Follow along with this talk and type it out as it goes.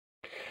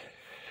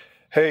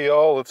Hey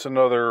y'all, it's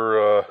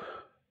another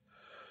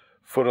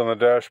foot on the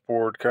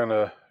dashboard kind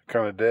of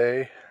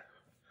day.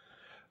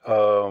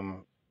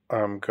 I'm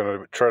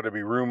gonna try to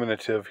be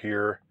ruminative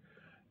here,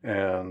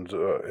 and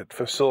it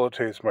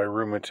facilitates my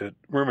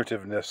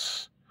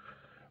rumativeness,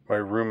 my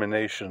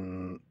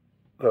rumination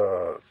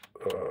uh,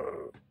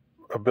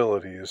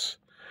 abilities.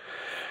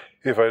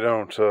 If I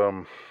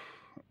don't,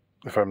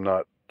 if I'm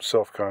not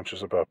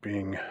self-conscious about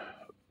being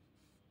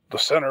the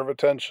center of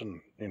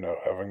attention,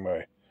 having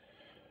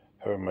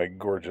my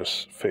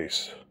gorgeous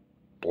face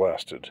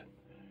blasted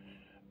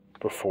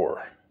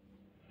before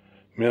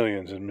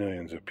millions and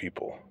millions of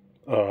people.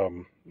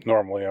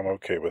 Normally I'm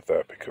okay with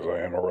that because I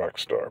am a rock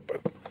star,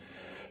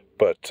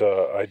 but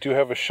I do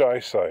have a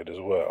shy side as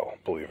well,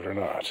 believe it or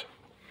not.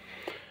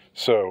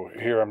 So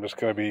here I'm just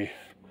going to be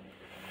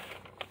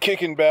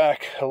kicking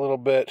back a little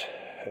bit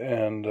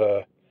and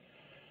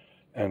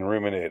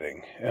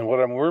ruminating. And what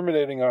I'm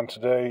ruminating on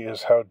today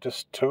is how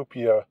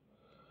dystopia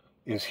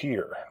is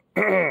here.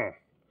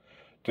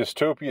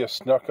 Dystopia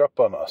snuck up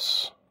on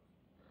us,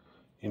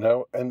 and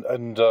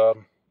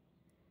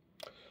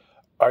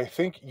I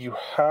think you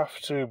have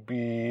to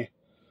be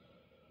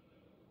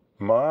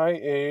my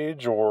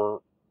age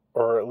or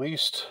at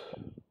least,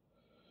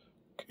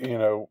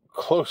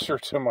 closer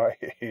to my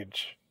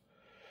age,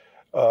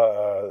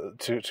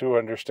 to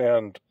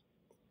understand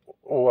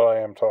what I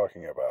am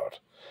talking about.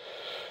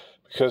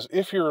 Because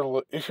if you're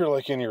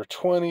like in your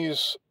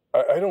 20s,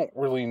 I don't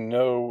really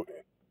know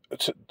I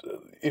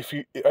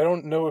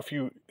don't know if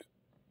you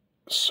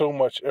so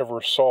much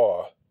ever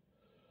saw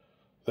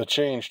the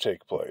change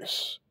take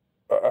place.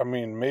 I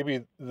mean,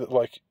 maybe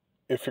like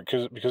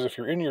because if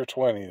you're in your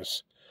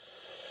 20s,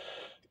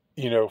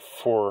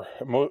 for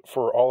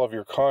all of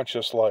your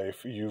conscious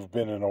life, you've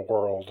been in a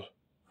world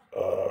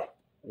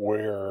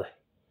where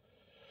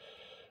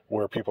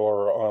people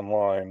are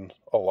online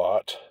a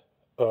lot,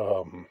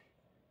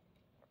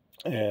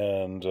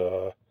 and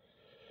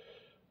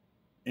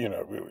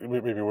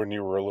maybe when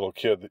you were a little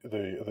kid,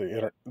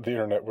 the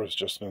internet was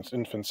just in its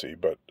infancy,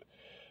 but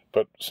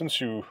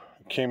since you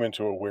came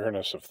into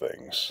awareness of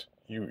things,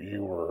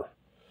 you were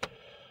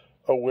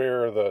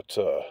aware that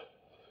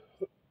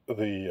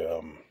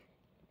the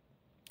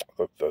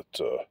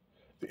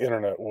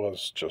internet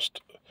was just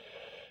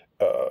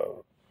a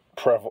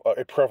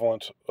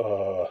prevalent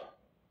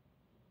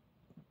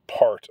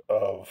part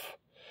of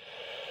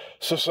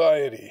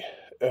society,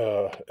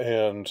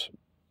 and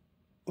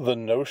the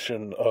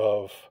notion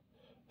of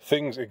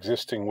things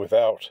existing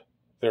without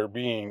there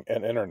being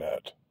an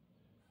internet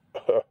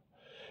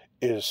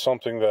is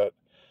something that,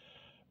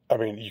 I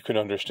mean, you can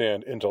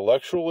understand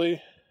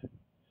intellectually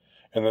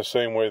in the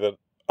same way that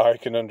I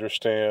can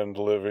understand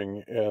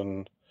living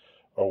in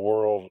a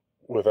world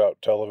without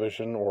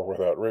television or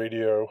without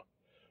radio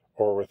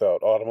or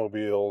without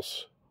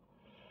automobiles,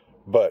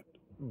 but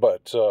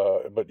it's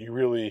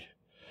only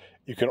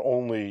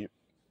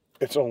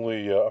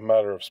a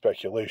matter of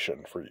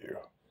speculation for you.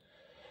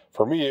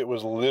 For me, it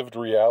was lived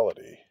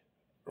reality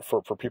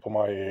for people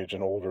my age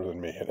and older than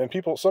me, and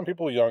some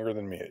people younger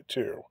than me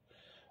too.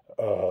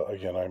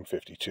 Again, I'm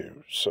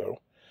 52,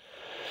 so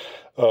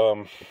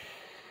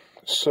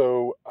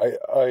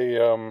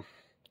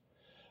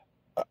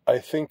I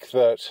think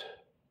that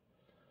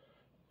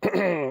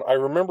I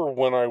remember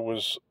when I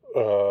was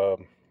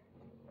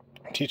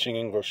teaching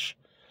English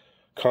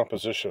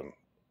composition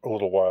a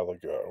little while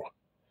ago.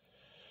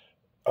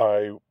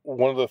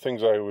 One of the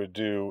things I would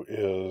do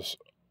is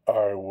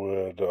I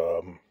would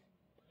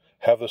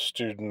have the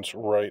students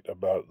write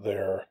about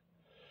their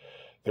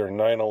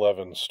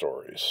 9/11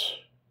 stories.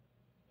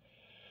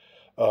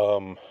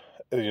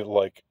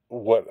 Like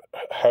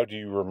how do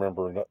you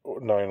remember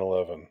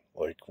 9/11?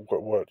 Like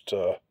what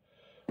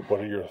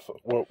are your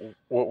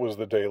what was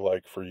the day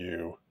like for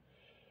you?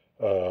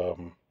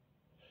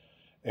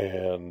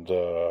 And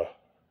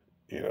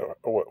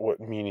what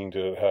meaning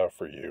did it have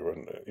for you?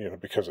 And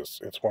because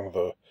it's one of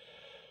the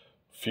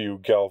few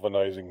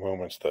galvanizing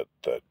moments that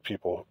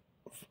people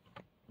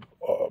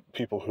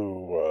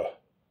who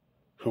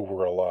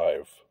were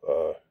alive,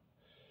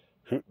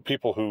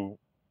 people who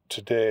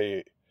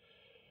today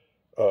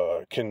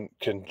can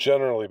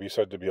generally be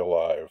said to be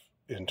alive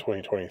in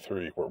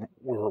 2023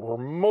 were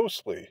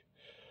mostly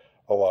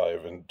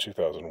alive in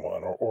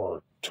 2001,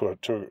 or to a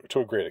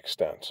great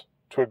extent,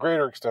 to a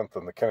greater extent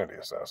than the Kennedy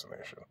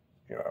assassination,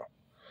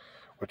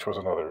 which was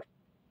another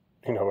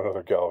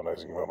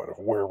galvanizing moment of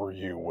where were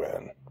you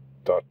when ...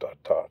 The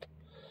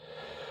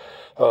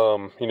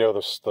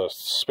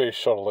space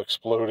shuttle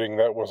exploding,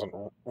 that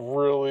wasn't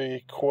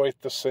really quite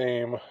the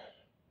same.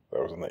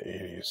 That was in the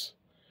 80s.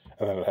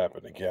 And then it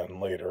happened again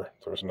later.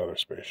 There was another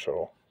space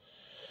shuttle.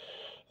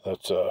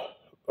 That's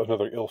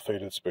another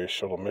ill-fated space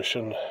shuttle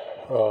mission.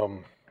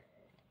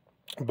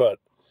 But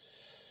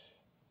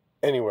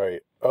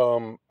anyway,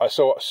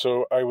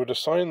 so I would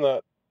assign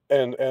that,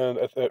 and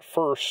at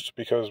first,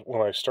 because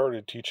when I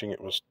started teaching,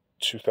 it was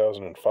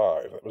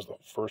 2005. That was the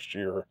first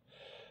year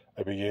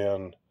I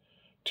began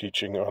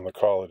teaching on the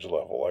college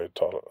level. I had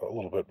taught a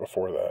little bit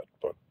before that,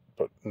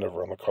 but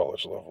never on the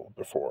college level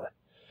before.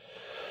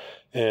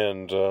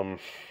 And,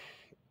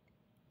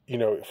 you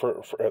know,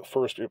 for at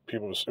first it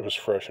was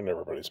fresh in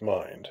everybody's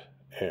mind.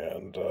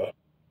 And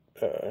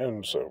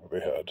so they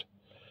had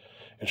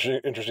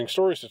interesting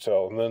stories to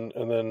tell.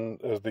 And then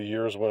as the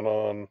years went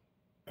on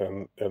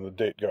and the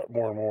date got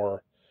more and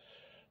more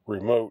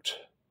remote,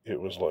 it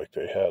was like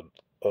they had,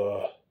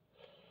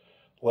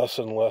 less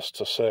and less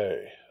to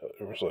say.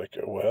 It was like,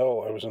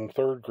 well, I was in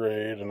third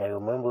grade and I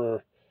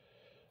remember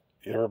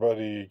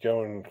everybody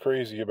going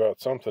crazy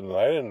about something and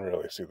I didn't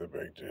really see the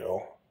big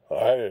deal.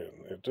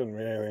 It didn't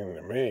mean anything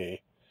to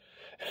me.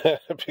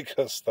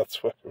 Because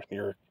that's what,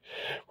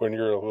 when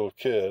you're a little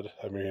kid,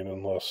 I mean,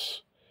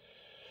 unless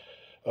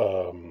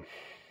you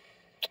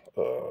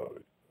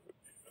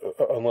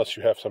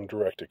have some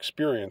direct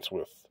experience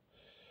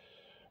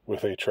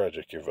with a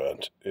tragic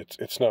event,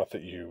 it's not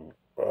that you're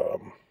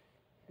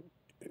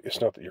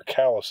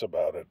callous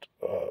about it.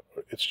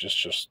 It's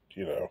just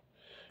you know,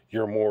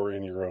 you're more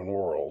in your own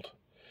world,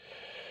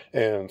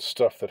 and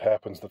stuff that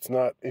happens that's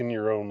not in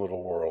your own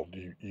little world,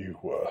 you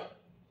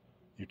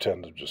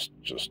tend to just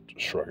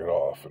shrug it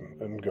off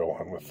and go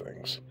on with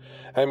things.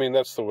 I mean,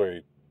 that's the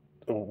way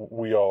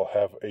we all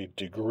have a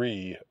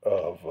degree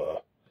of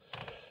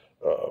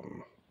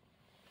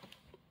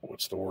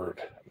what's the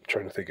word? I'm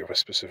trying to think of a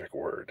specific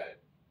word.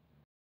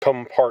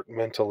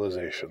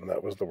 Compartmentalization,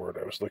 that was the word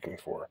I was looking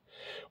for.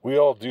 We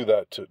all do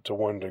that to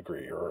one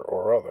degree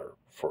or other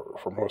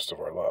for most of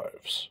our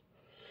lives.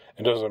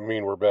 It doesn't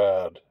mean we're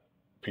bad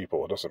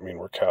people. It doesn't mean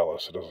we're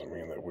callous. It doesn't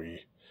mean that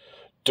we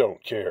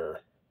don't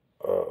care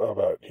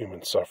about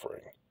human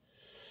suffering.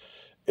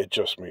 It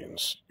just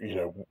means, you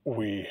know,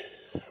 we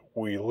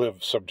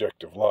live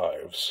subjective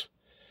lives,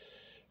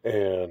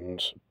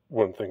 and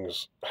when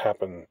things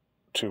happen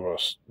to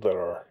us that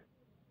are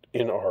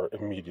in our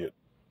immediate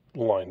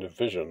line of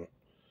vision,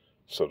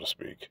 so to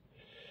speak,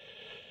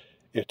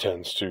 it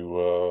tends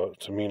to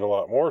mean a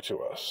lot more to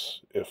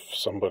us. If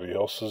somebody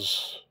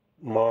else's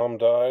mom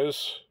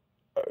dies,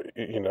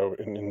 you know,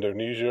 in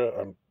Indonesia,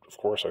 of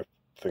course I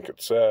think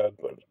it's sad,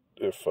 but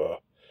if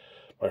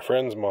my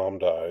friend's mom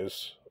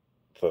dies,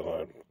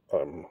 then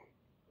I'm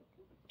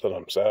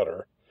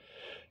sadder,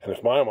 and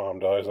if my mom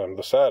dies, I'm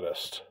the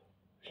saddest,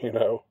 you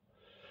know.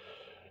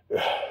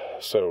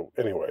 So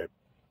anyway,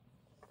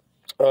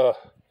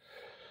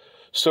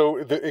 so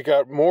it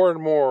got more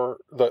and more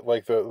that,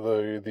 like,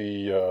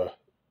 the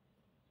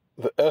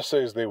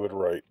essays they would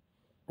write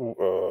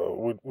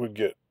would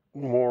get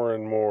more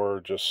and more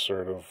just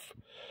sort of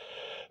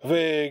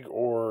vague,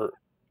 or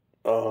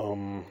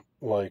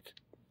like,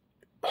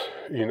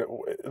 you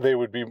know, they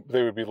would be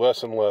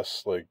less and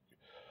less like,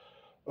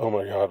 oh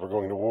my God, we're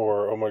going to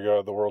war, oh my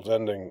God, the world's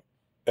ending,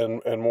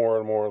 and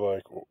more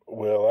like,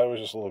 well, I was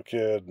just a little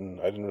kid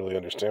and I didn't really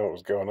understand what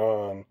was going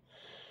on,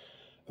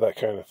 that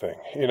kind of thing,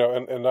 you know.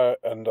 And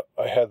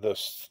I had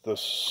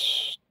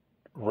this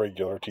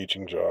regular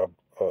teaching job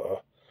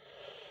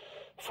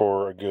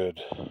for a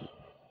good,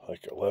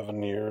 like,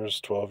 11 years,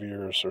 12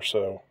 years or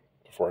so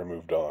before I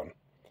moved on.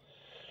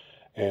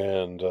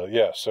 And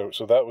yeah, so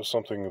that was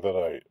something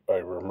that I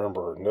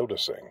remember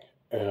noticing.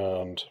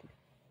 And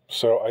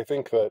so I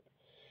think that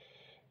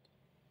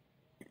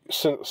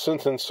since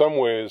in some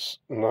ways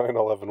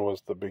 9/11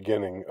 was the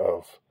beginning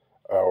of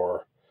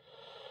our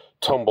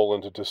tumble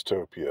into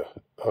dystopia,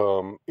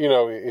 you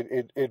know,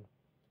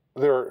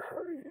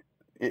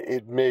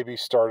 it maybe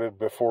started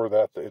before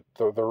that.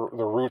 The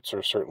roots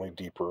are certainly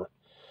deeper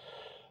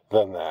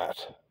than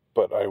that,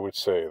 but I would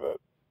say that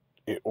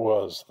it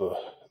was the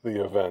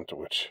event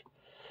which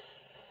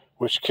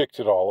kicked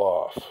it all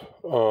off.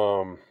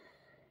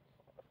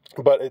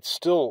 But it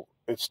still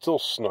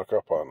snuck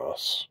up on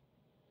us.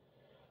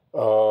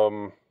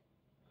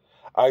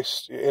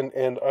 This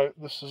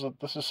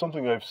is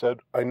something I've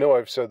said. I know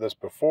I've said this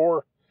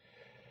before,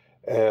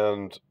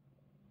 and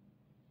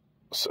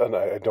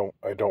I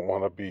don't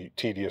want to be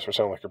tedious or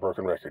sound like a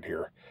broken record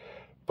here,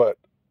 but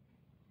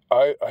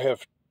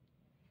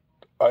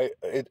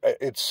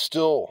it's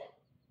still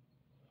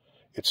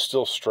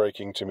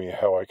striking to me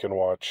how I can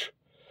watch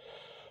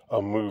a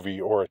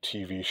movie or a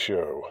TV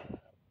show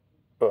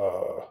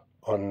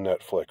on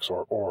Netflix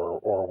or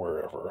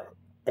wherever,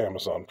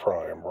 Amazon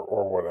Prime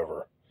or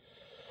whatever,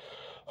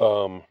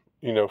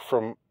 you know,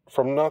 from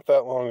not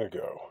that long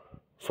ago,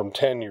 from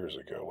 10 years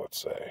ago, let's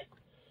say.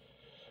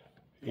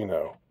 You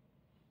know,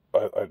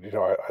 I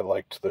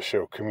liked the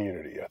show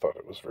Community. I thought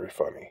it was very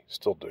funny.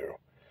 Still do.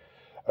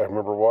 I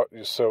remember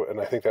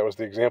and I think that was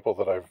the example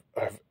that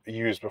I've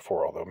used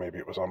before, although maybe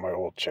it was on my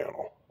old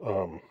channel,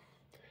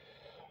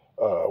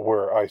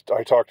 where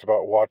I talked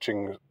about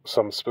watching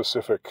some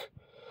specific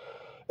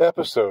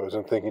episodes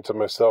and thinking to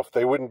myself,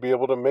 they wouldn't be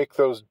able to make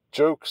those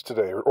jokes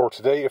today, or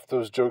today, if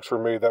those jokes were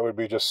made, that would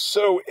be just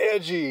so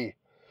edgy.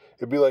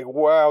 It'd be like,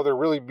 wow, they're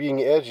really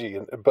being edgy.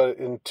 But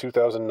in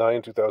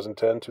 2009,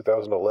 2010,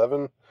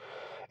 2011,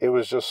 it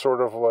was just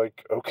sort of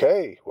like,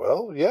 okay,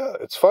 well, yeah,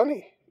 it's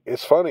funny.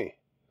 It's funny.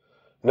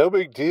 No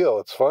big deal.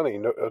 It's funny.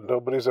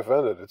 Nobody's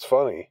offended. It's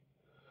funny.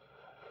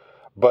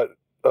 But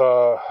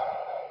at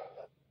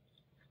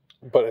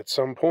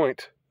some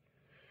point,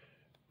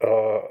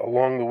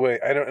 along the way.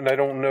 I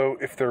don't know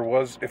if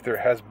there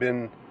has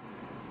been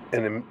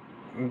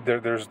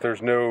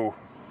there's no.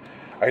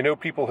 I know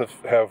people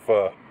have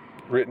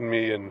written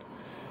me and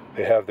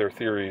they have their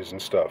theories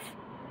and stuff,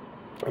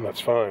 and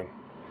that's fine.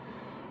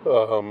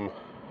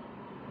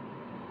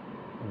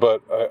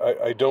 But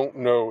I don't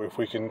know if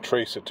we can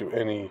trace it to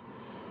any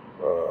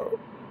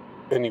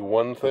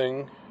one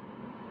thing.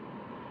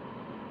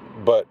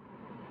 But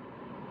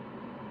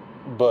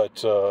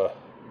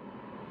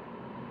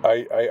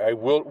I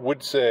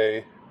would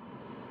say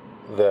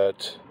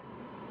that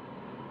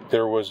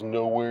there was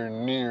nowhere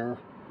near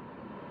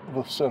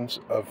the sense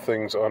of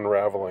things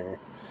unraveling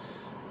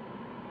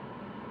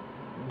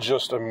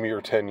just a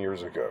mere 10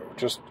 years ago.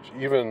 Just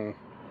even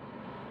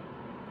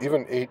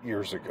 8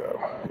 years ago.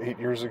 8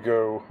 years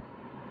ago,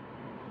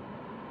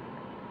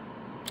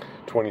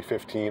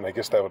 2015, I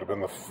guess that would have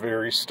been the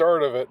very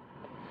start of it.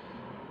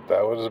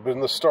 That would have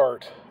been the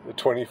start, the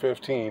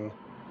 2015.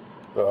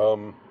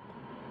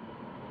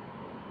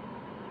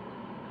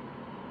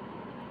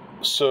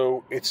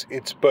 So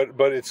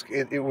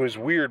it was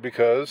weird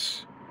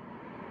because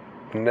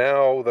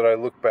now that I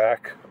look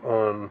back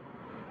on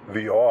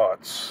the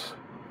aughts,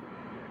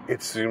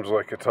 it seems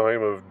like a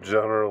time of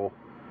general,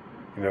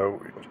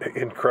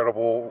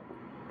 incredible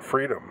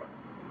freedom,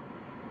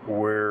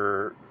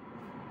 where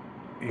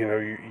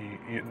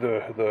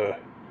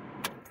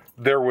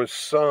there was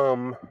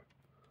some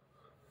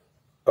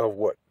of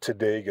what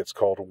today gets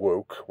called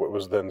woke, what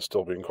was then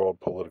still being called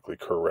politically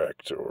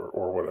correct,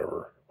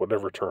 or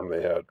whatever term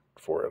they had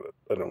for it.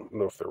 I don't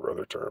know if there were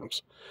other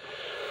terms.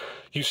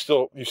 You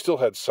still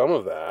had some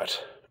of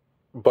that,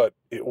 but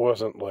it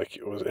wasn't like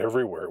it was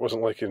everywhere. It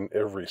wasn't like in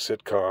every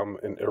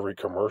sitcom, in every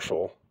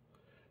commercial,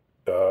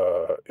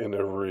 in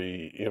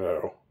every,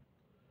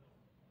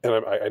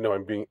 and I know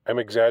I'm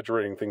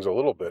exaggerating things a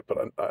little bit, but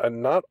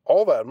I'm not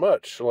all that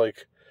much.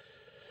 Like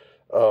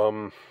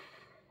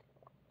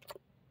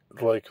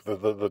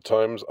the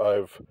times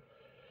I've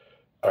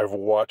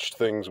watched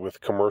things with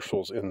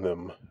commercials in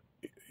them,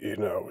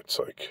 it's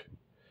like,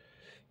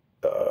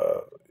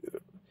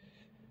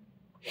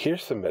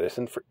 here's some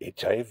medicine for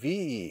HIV,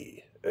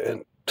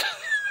 and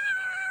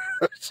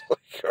it's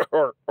like,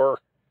 or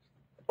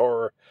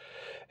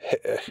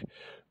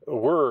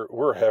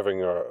we're having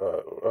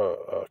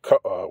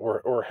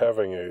we're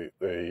having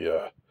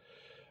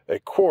a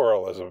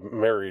quarrel as a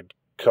married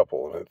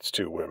couple, and it's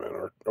two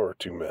women or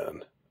two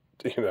men,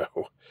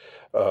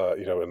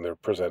 and they're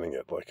presenting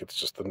it like it's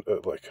just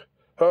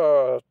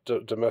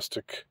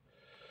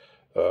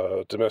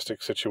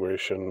domestic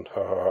situation.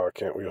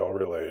 Can't we all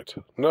relate?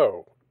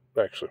 No,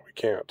 actually we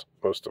can't.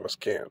 Most of us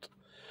can't.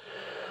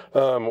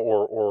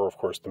 Or of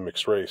course the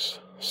mixed race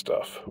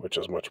stuff, which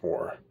is much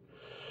more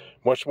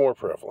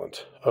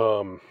prevalent.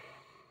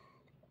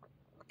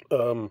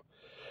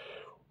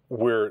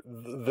 Where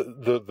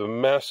the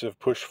massive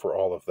push for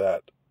all of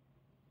that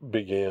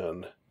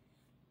began.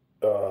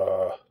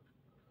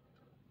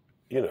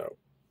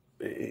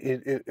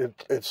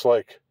 It's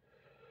like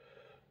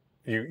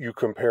you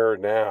compare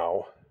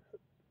now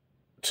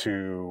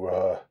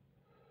to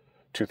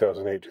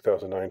 2008,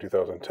 2009,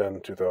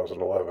 2010,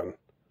 2011.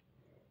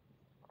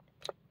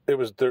 It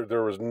was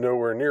there was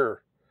nowhere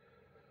near.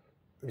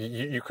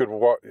 You could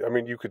watch. I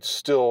mean, you could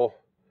still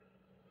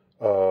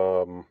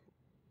turn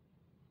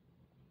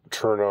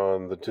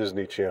on the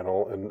Disney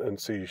Channel and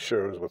see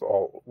shows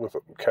with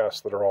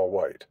casts that are all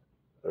white.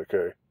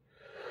 Okay.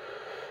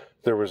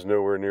 There was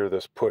nowhere near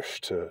this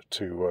push to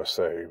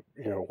say,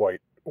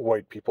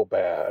 white people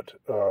bad,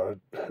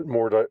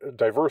 more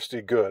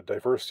diversity good,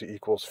 diversity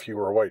equals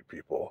fewer white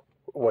people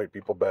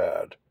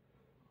bad,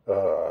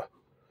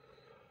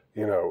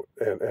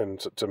 and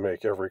to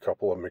make every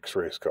couple a mixed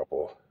race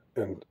couple,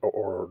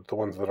 or the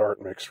ones that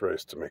aren't mixed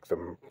race to make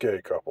them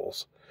gay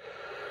couples.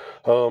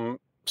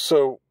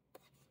 So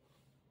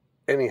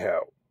anyhow,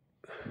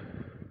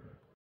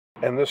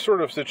 and this sort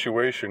of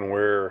situation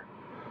where,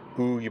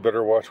 ooh, you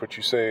better watch what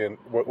you say and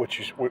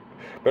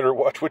better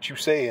watch what you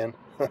saying.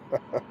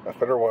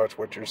 Better watch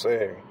what you're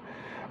saying,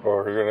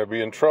 or you're going to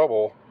be in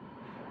trouble.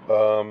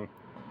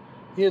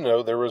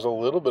 There was a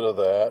little bit of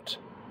that.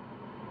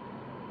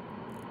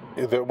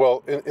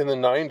 Well, in the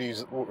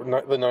 90s,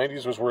 the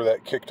 90s was where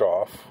that kicked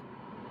off.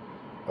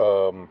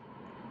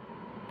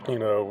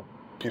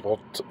 People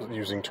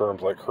using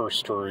terms like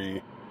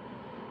herstory.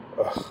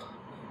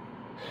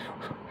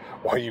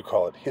 Why do you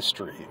call it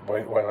history?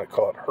 Why not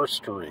call it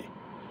herstory?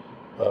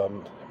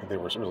 They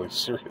were really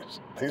serious.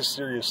 They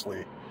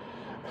seriously.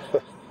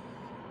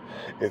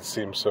 It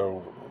seems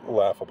so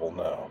laughable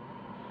now.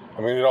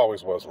 I mean, it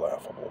always was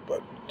laughable,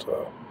 but it's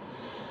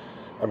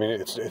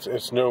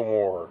no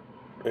more.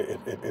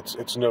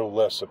 It's no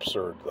less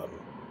absurd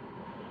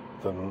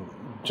than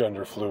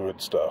gender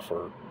fluid stuff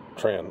or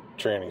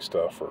tranny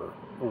stuff or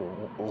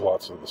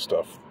lots of the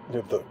stuff,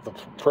 the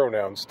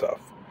pronoun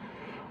stuff.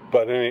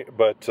 But anyway,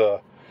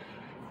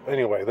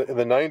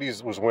 the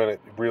 90s was when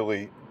it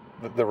really.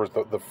 There was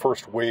the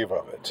first wave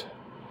of it,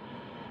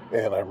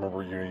 and I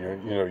remember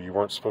you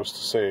weren't supposed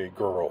to say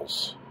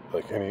girls,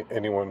 like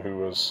anyone who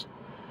was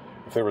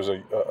if there was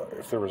a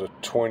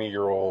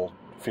 20-year-old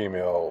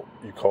female,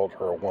 you called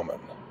her a woman.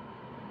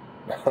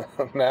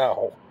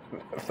 Now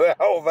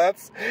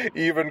that's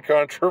even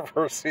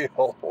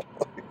controversial.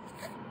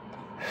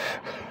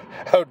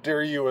 How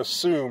dare you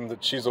assume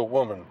that she's a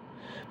woman?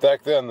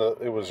 Back then,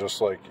 it was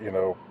just like,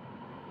 no,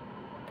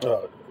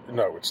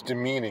 it's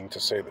demeaning to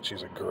say that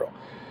she's a girl.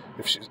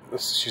 If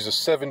she's a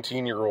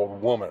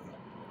 17-year-old woman,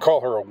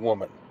 call her a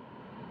woman.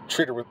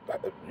 Treat her with,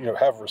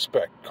 have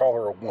respect. Call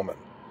her a woman.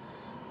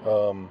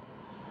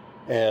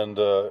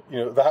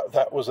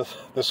 That was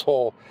this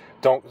whole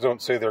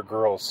don't say they're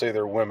girls, say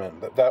they're women.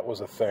 That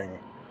was a thing.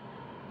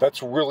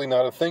 That's really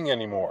not a thing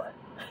anymore.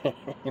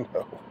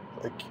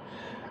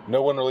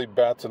 No one really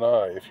bats an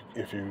eye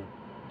if you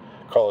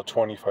call a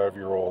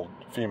 25-year-old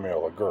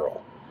female a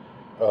girl.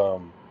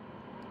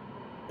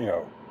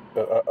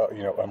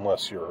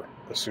 Unless you're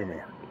assuming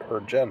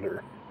her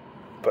gender,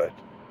 but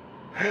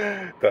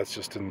that's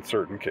just in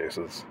certain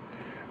cases.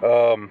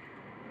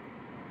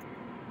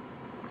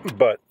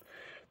 But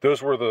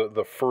those were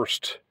the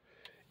first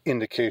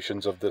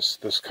indications of this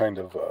kind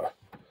of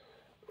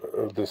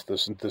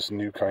this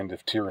new kind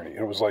of tyranny.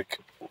 It was like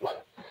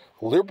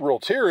liberal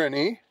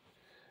tyranny,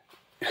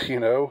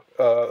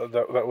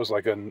 that was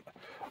like a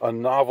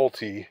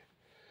novelty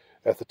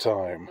at the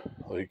time.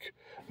 Like,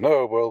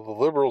 no, well, the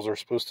liberals are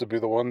supposed to be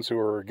the ones who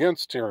are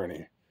against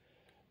tyranny,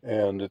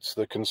 and it's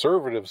the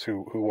conservatives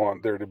who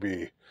want there to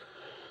be,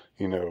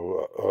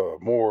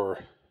 more,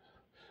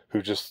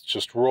 who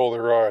just roll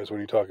their eyes when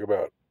you talk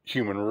about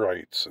human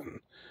rights,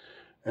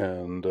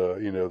 and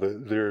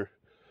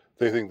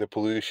they think the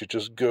police should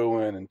just go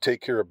in and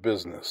take care of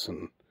business,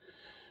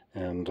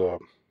 and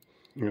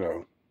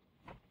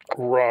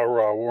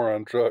rah war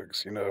on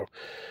drugs.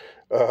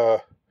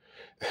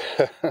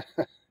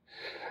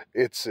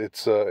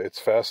 It's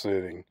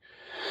fascinating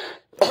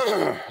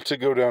to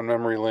go down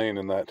memory lane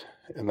in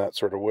that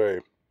sort of way,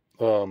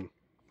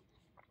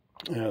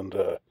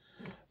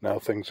 now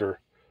things are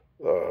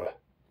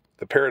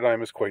the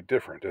paradigm is quite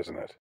different, isn't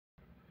it?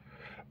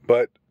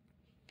 But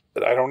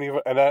I don't even,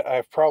 and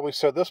I've probably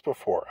said this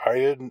before.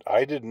 I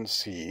didn't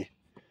see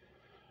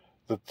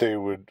that they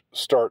would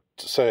start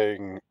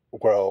saying,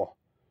 well,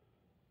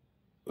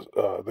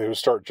 they would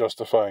start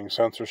justifying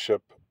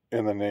censorship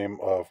in the name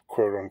of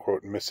quote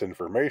unquote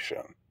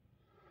misinformation.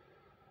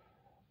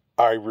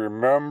 I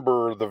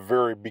remember the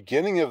very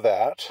beginning of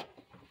that.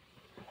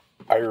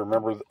 I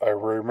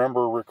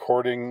remember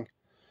recording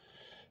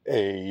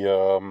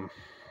a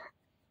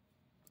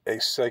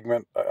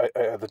segment.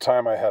 At the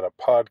time, I had a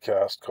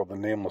podcast called the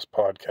Nameless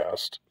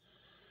Podcast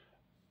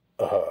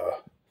on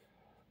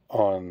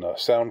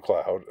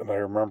SoundCloud, and I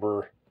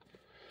remember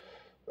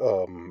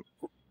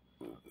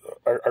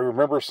I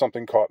remember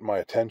something caught my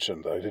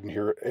attention that I didn't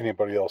hear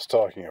anybody else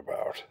talking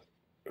about.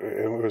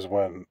 It was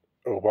when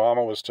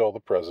Obama was still the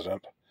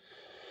president,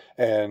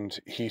 and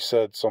he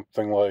said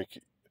something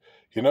like,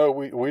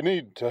 we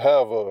need to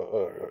have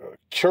a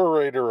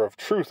curator of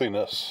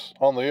truthiness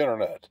on the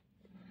internet.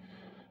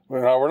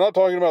 Now, we're not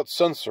talking about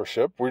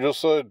censorship. We just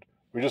said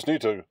we just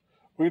need to,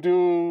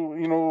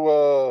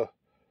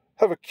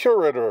 have a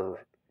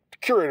curator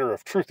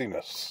of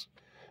truthiness,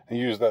 and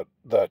use that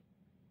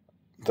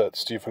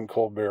Stephen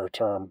Colbert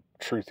term,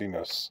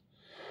 truthiness.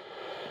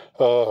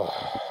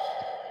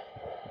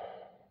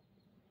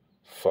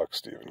 Fuck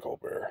Stephen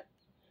Colbert.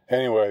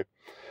 Anyway,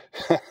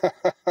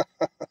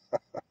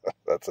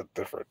 that's a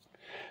different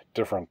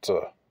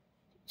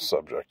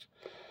subject.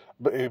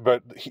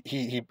 But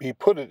he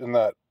put it in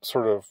that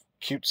sort of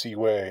cutesy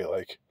way,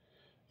 like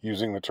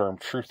using the term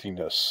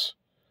truthiness.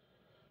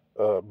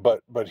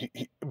 But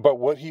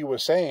what he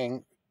was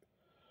saying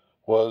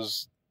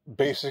was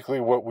basically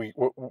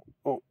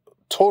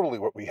totally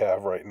what we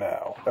have right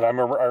now. And I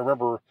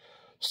remember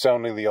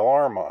sounding the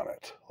alarm on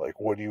it. Like,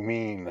 what do you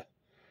mean?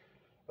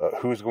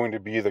 Who's going to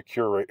be the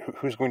curate?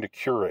 Who's going to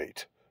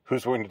curate?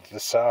 Who's going to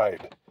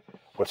decide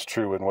what's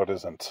true and what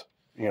isn't?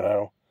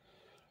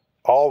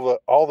 All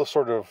the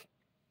sort of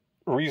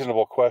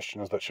reasonable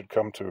questions that should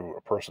come to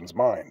a person's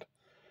mind.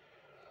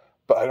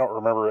 But I don't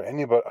remember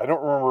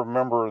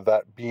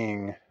that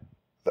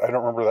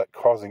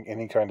causing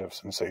any kind of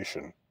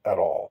sensation at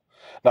all.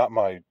 Not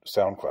my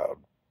SoundCloud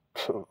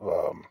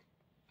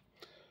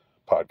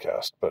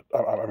podcast, but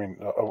I mean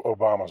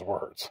Obama's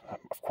words.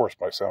 Of course,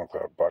 my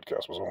SoundCloud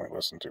podcast was only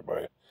listened to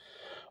by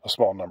a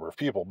small number of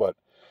people, but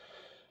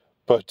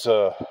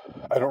I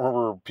don't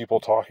remember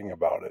people talking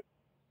about it.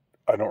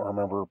 I don't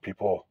remember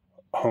people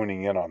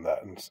honing in on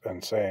that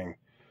and saying,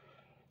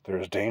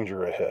 there's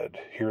danger ahead.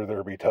 Here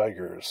there be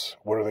tigers.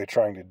 What are they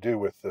trying to do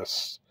with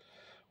this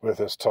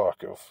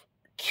talk of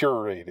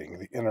curating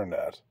the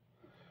internet?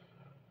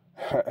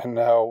 And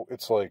now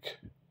it's like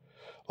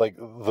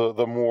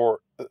the more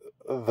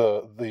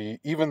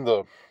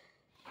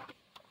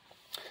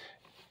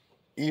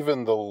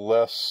even the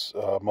less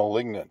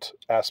malignant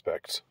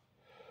aspect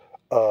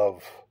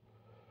of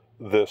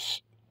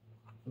this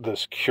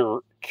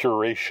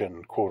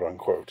curation, quote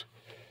unquote,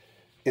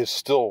 is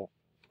still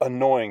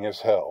annoying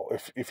as hell.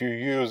 If you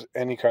use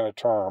any kind of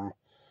term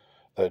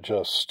that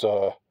just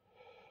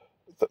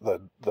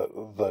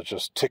that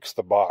just ticks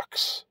the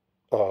box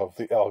of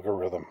the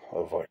algorithm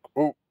of like,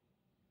 ooh,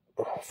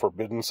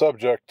 forbidden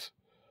subject,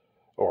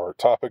 or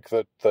topic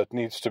that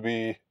needs to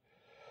be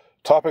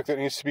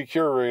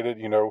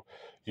curated. You know,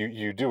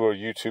 you do a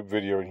YouTube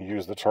video and you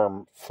use the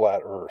term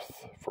flat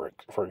Earth, for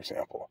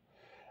example.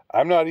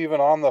 I'm not even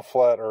on the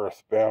flat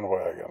Earth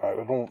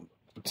bandwagon.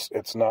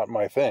 It's not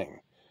my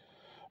thing.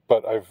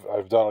 But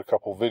I've done a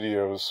couple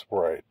videos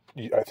where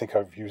I think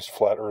I've used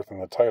flat Earth in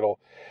the title,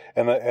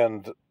 and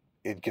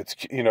it gets,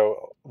 you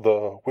know,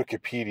 the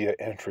Wikipedia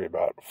entry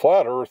about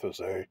flat Earth is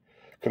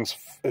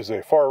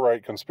a far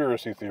right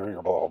conspiracy theory,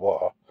 or blah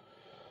blah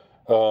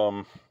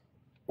blah,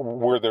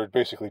 where they're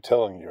basically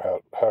telling you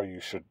how you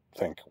should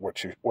think,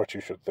 what you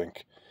should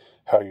think,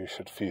 how you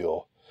should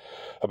feel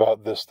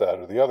about this, that,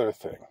 or the other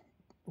thing,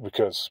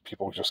 because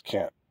people just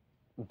can't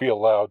be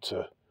allowed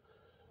to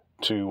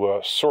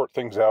sort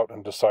things out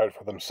and decide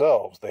for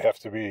themselves. They have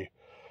to be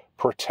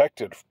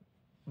protected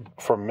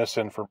from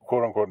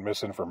quote unquote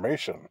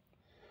misinformation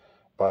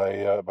by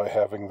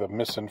having the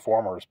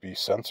misinformers be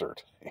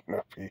censored. You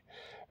know,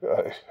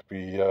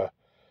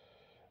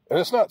 and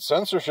it's not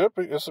censorship.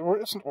 It's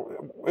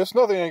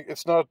nothing.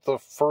 It's not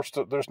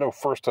there's no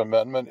First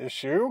Amendment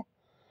issue.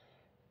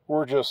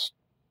 We're just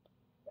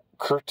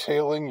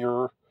curtailing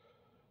your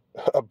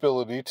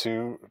ability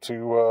to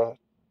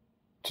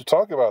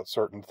talk about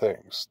certain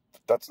things.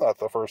 That's not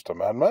the First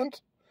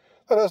Amendment.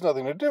 That has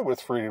nothing to do with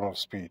freedom of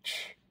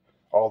speech.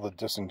 All the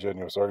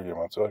disingenuous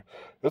arguments.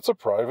 It's a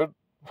private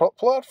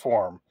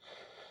platform.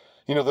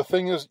 You know, the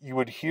thing is, you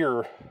would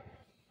hear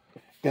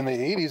in the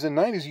 80s and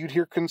 90s, you'd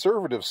hear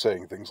conservatives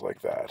saying things like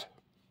that.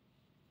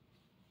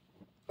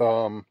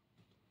 But,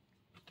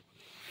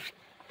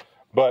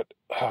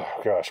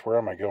 oh gosh, where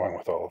am I going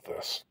with all of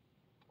this?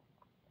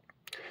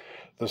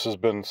 This has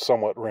been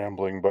somewhat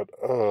rambling, but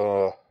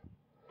I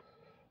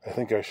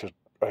think I should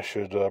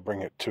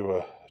bring it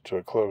to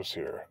a close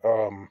here.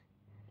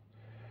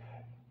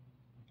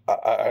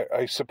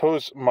 I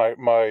suppose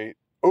my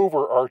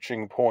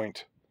overarching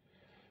point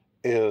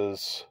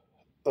is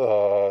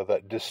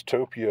that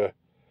dystopia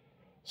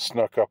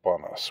snuck up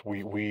on us.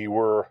 We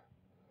were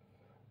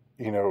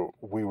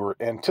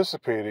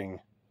anticipating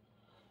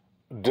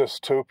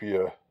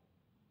dystopia,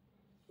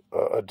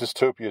 a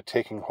dystopia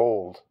taking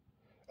hold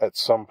at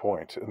some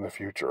point in the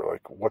future.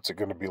 Like, what's it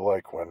going to be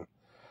like when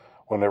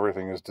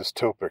everything is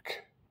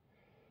dystopic?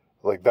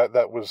 Like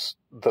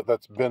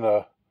that's been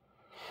a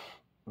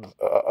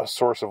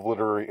source of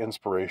literary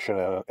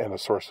inspiration and a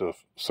source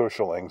of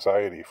social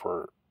anxiety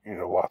for, you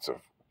know, lots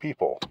of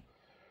people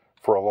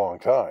for a long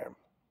time.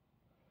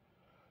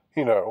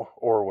 You know,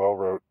 Orwell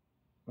wrote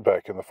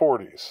back in the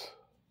 40s.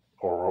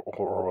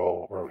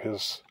 Orwell wrote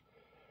his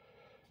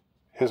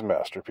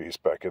masterpiece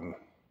back in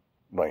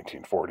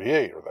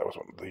 1948, or that was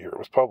when the year it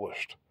was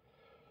published.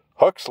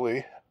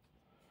 Huxley,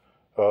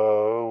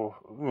 you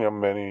know,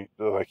 many,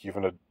 like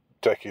even a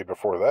decade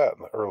before that,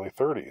 in the early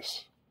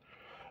 30s.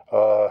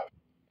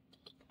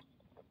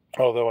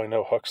 Although I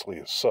know Huxley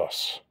is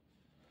sus.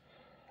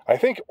 I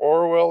think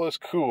Orwell is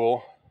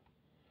cool.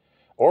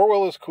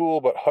 Orwell is cool,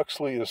 but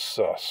Huxley is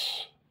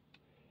sus.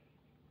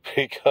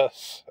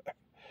 Because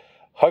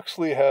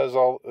Huxley has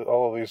all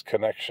of these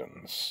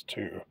connections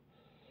to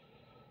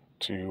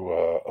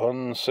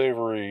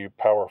unsavory,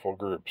 powerful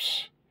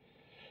groups.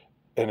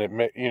 And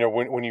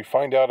when you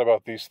find out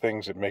about these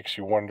things, it makes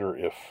you wonder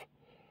if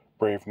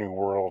Brave New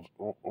World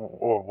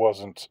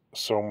wasn't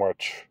so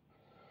much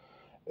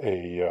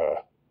a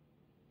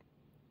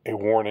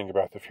warning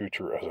about the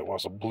future as it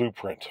was a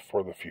blueprint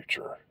for the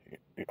future,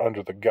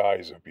 under the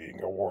guise of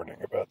being a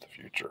warning about the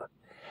future.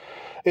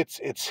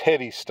 It's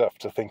heady stuff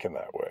to think in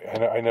that way.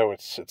 I know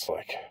it's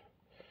like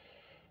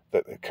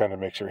that. It kind of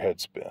makes your head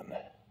spin.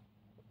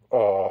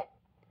 But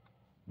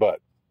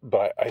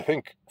I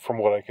think, from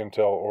what I can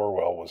tell,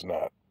 Orwell was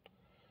not,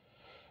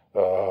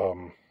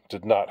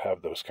 did not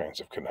have those kinds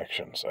of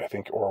connections. I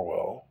think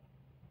Orwell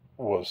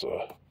was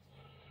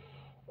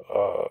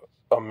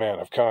a man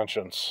of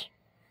conscience,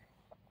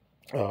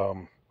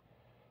 who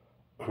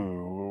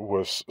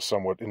was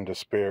somewhat in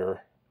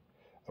despair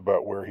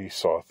about where he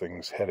saw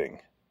things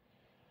heading,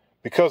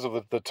 because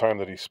of the time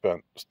that he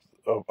spent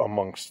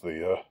amongst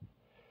the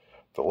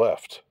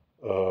left,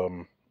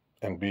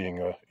 and being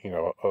a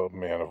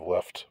man of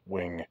left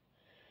wing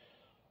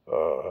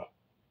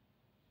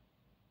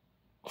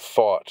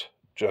thought,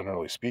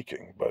 generally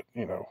speaking. But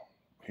he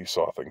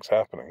saw things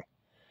happening,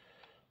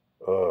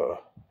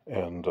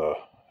 and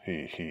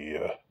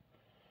he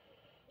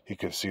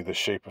could see the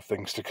shape of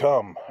things to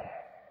come,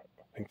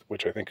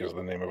 which I think is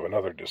the name of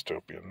another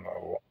dystopian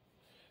novel,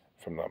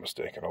 if I'm not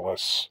mistaken, a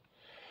less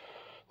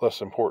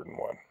important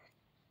one.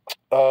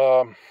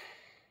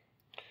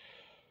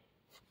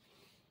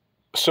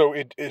 So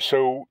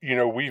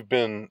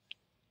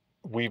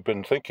we've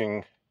been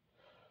thinking,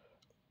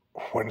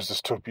 when does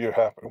dystopia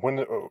happen? When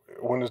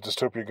is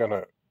dystopia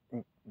gonna?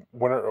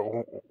 When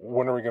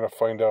are we gonna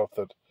find out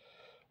that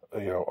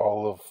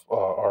all of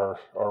our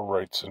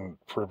rights and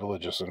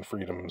privileges and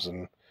freedoms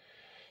and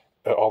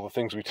all the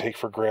things we take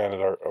for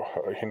granted are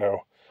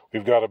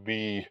we've got to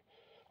be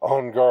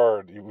on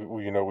guard.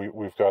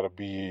 We've got to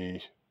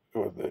be,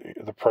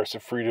 the price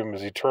of freedom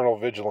is eternal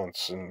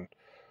vigilance and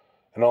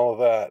all of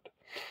that.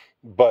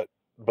 But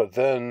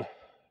then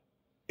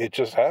it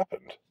just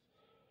happened.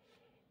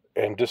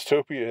 And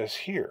dystopia is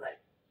here.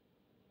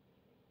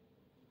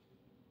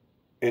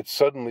 It's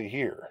suddenly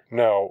here.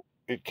 Now,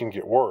 it can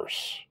get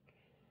worse.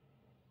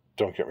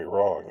 Don't get me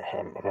wrong.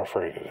 I'm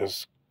afraid it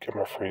is. I'm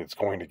afraid it's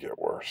going to get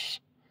worse.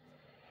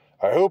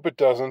 I hope it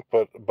doesn't,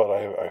 but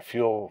I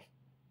feel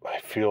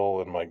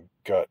in my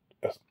gut,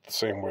 the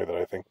same way that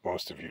I think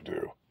most of you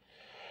do,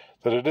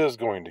 that it is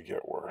going to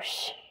get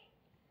worse.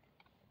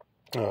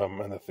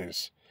 And that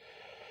these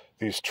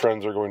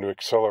trends are going to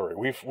accelerate.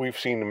 We've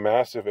seen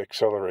massive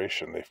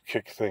acceleration. They've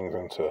kicked things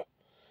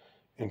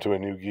into a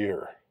new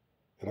gear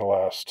in the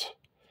last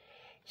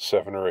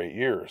 7 or 8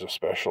 years,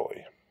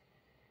 especially.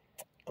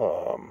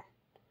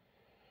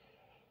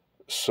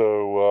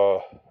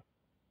 So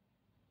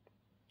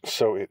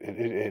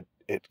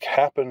it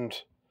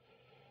happened,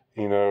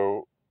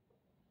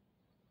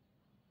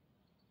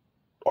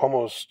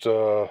 almost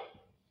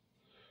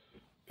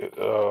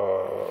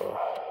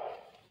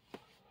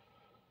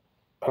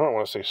I don't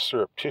want to say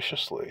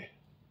surreptitiously,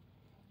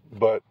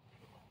 but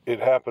it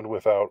happened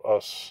without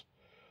us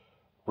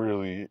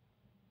really,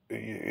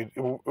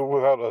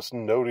 without us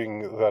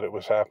noting that it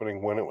was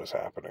happening when it was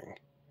happening.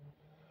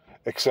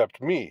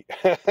 Except me.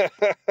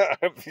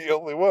 I'm the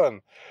only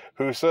one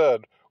who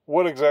said,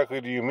 "What exactly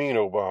do you mean,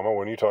 Obama,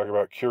 when you talk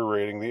about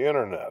curating the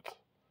internet?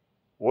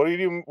 What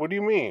do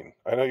you mean?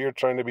 I know you're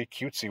trying to be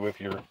cutesy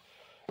with your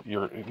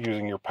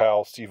using your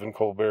pal Stephen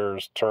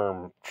Colbert's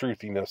term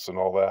truthiness and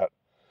all that.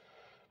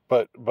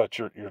 But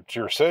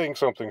you're saying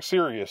something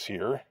serious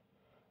here.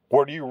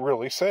 What are you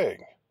really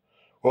saying?"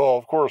 Well,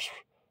 of course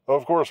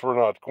we're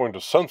not going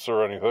to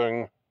censor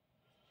anything.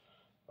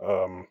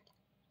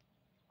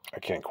 I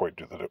can't quite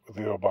do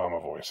the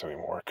Obama voice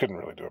anymore. I couldn't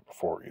really do it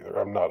before either.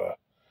 I'm not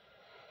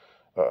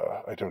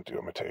I don't do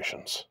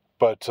imitations.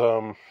 But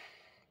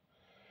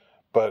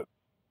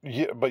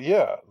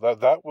yeah,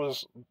 that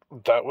was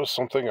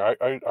something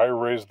I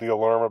raised the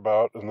alarm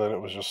about, and then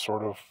it was just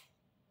sort of,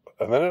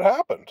 and then it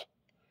happened.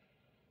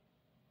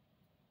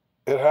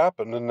 It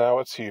happened, and now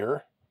it's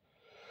here.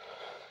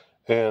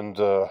 And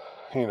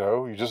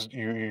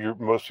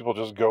most people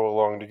just go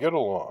along to get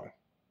along,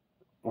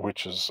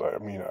 which is,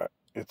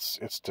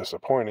 it's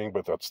disappointing,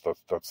 but that's the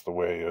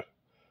way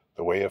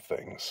of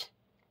things.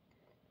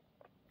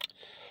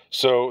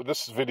 So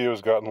this video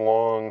has gotten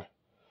long.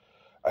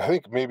 I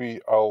think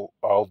maybe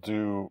I'll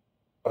do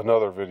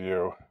another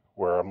video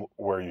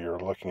where you're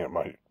looking at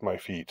my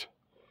feet,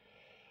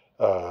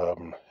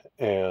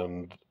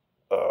 and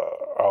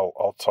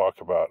I'll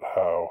talk about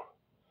how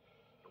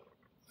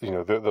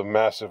the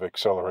massive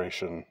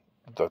acceleration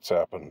that's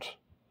happened,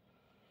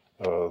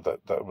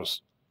 that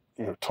was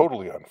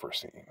totally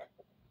unforeseen,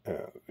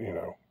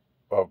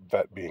 of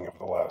that being of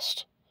the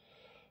last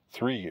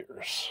 3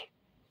 years.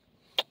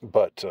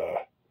 But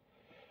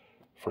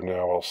for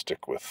now, I'll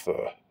stick with.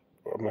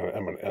 I'm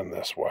gonna end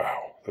this.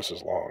 Wow, this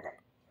is long.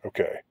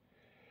 Okay.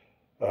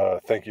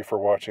 Thank you for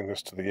watching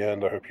this to the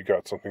end. I hope you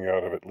got something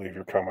out of it. Leave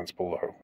your comments below.